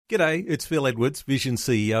G'day, it's Phil Edwards, Vision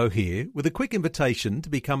CEO here, with a quick invitation to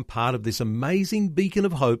become part of this amazing beacon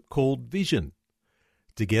of hope called Vision.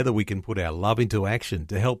 Together we can put our love into action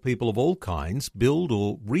to help people of all kinds build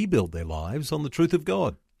or rebuild their lives on the truth of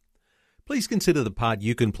God. Please consider the part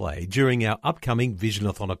you can play during our upcoming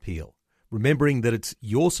Visionathon appeal, remembering that it's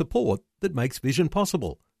your support that makes Vision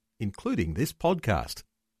possible, including this podcast.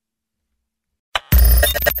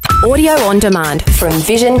 Audio on demand from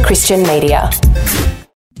Vision Christian Media.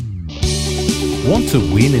 Want to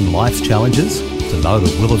win in life's challenges? To know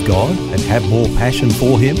the will of God and have more passion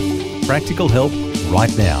for Him? Practical help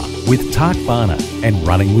right now with Tak Bhana and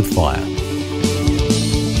Running with Fire.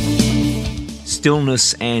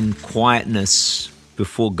 Stillness and quietness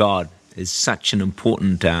before God is such an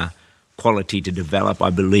important quality to develop, I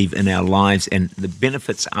believe, in our lives, and the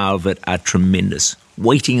benefits of it are tremendous.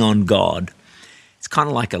 Waiting on God, it's kind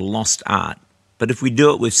of like a lost art. But if we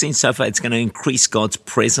do it, we've seen so far, it's going to increase God's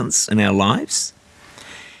presence in our lives.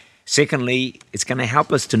 Secondly, it's going to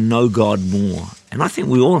help us to know God more. And I think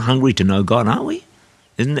we're all hungry to know God, aren't we?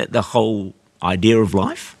 Isn't that the whole idea of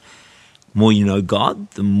life? The more you know God,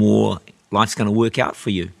 the more life's going to work out for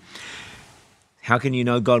you. How can you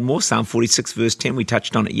know God more? Psalm 46 verse 10, we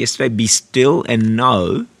touched on it yesterday. Be still and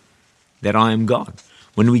know that I am God.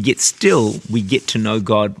 When we get still, we get to know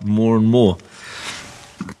God more and more.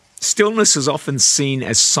 Stillness is often seen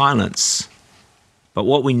as silence, but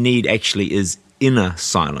what we need actually is inner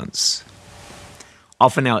silence.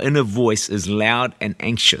 Often our inner voice is loud and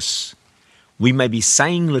anxious. We may be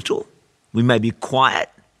saying little, we may be quiet,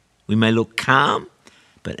 we may look calm,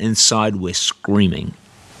 but inside we're screaming.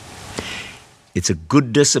 It's a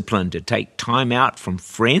good discipline to take time out from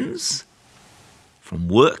friends, from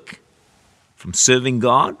work, from serving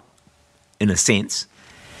God, in a sense,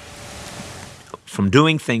 from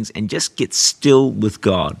doing things, and just get still with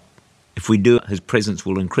God. If we do, His presence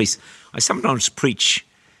will increase. I sometimes preach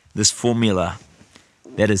this formula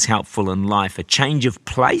that is helpful in life. A change of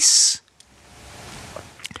place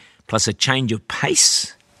plus a change of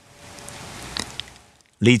pace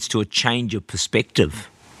leads to a change of perspective.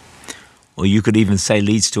 Or you could even say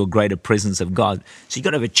leads to a greater presence of God. So you've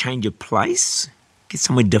got to have a change of place, get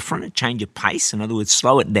somewhere different, a change of pace. In other words,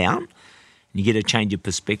 slow it down, and you get a change of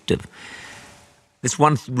perspective. That's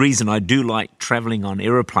one reason I do like traveling on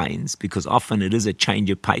aeroplanes, because often it is a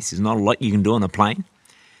change of pace. There's not a lot you can do on a plane.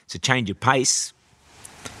 It's a change of pace,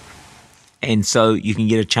 and so you can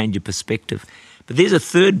get a change of perspective. But there's a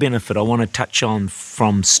third benefit I want to touch on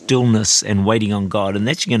from stillness and waiting on God, and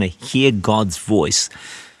that's you're going to hear God's voice.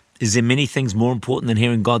 Is there many things more important than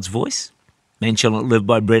hearing God's voice? Man shall not live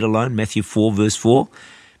by bread alone, Matthew 4 verse 4,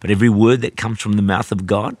 but every word that comes from the mouth of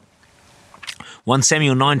God. 1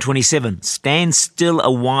 Samuel 9:27, stand still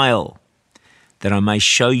a while that I may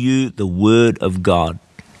show you the word of God.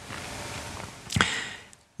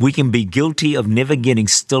 We can be guilty of never getting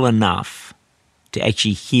still enough to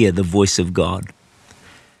actually hear the voice of God.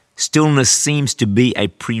 Stillness seems to be a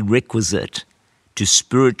prerequisite to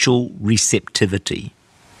spiritual receptivity.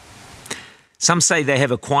 Some say they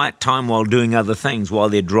have a quiet time while doing other things, while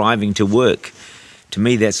they're driving to work. To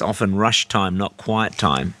me, that's often rush time, not quiet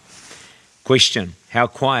time. Question, how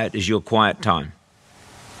quiet is your quiet time?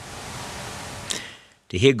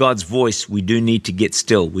 To hear God's voice, we do need to get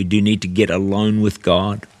still. We do need to get alone with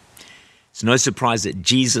God. It's no surprise that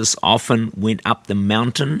Jesus often went up the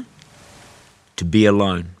mountain to be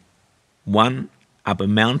alone. 1, up a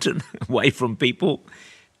mountain away from people.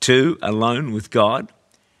 2, alone with God,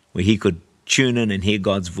 where he could tune in and hear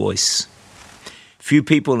God's voice. Few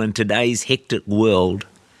people in today's hectic world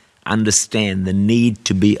understand the need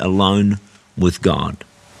to be alone with God.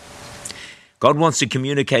 God wants to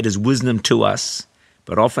communicate His wisdom to us,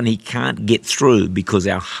 but often He can't get through because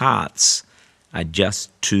our hearts are just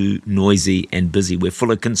too noisy and busy. We're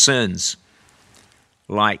full of concerns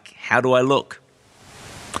like, how do I look?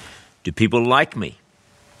 Do people like me?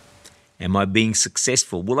 Am I being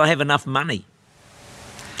successful? Will I have enough money?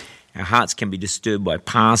 Our hearts can be disturbed by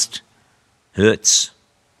past hurts,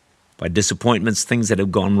 by disappointments, things that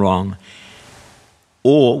have gone wrong.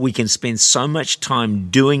 Or we can spend so much time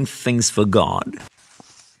doing things for God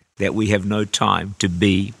that we have no time to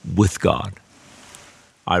be with God.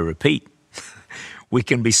 I repeat, we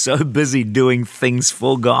can be so busy doing things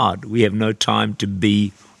for God, we have no time to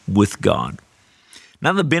be with God.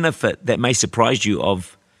 Another benefit that may surprise you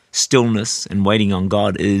of stillness and waiting on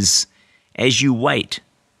God is, as you wait,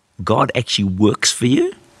 God actually works for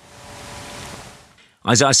you.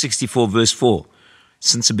 Isaiah 64 verse 4,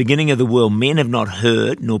 since the beginning of the world, men have not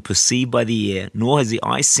heard nor perceived by the ear, nor has the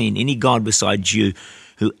eye seen any God besides you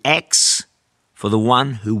who acts for the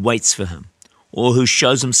one who waits for Him. or who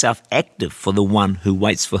shows himself active for the one who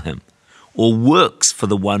waits for him, or works for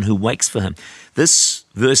the one who waits for him. This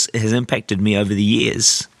verse has impacted me over the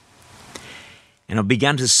years. And I've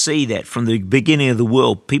begun to see that from the beginning of the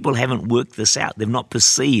world, people haven't worked this out. They've not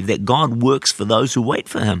perceived that God works for those who wait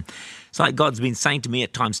for him. It's like God's been saying to me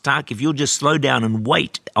at times, Tak, if you'll just slow down and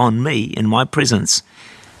wait on me in my presence,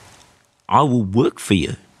 I will work for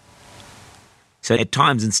you. So at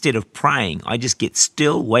times, instead of praying, I just get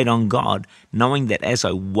still, wait on God, knowing that as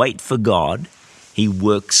I wait for God, he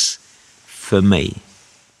works for me.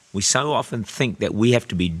 We so often think that we have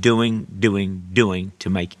to be doing to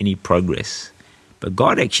make any progress. But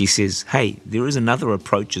God actually says, hey, there is another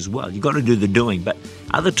approach as well. You've got to do the doing. But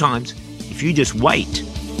other times, if you just wait,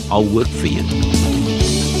 I'll work for you.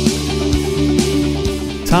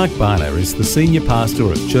 Tak Bhana is the Senior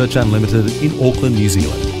Pastor of Church Unlimited in Auckland, New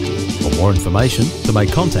Zealand. For more information, to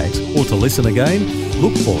make contact or to listen again,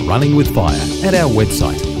 look for Running with Fire at our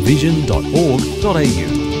website,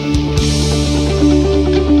 vision.org.au.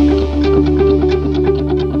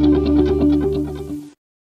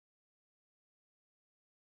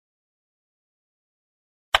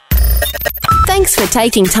 Thanks for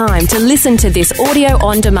taking time to listen to this audio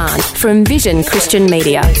on demand from Vision Christian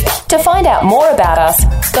Media. To find out more about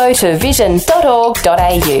us, go to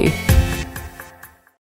vision.org.au.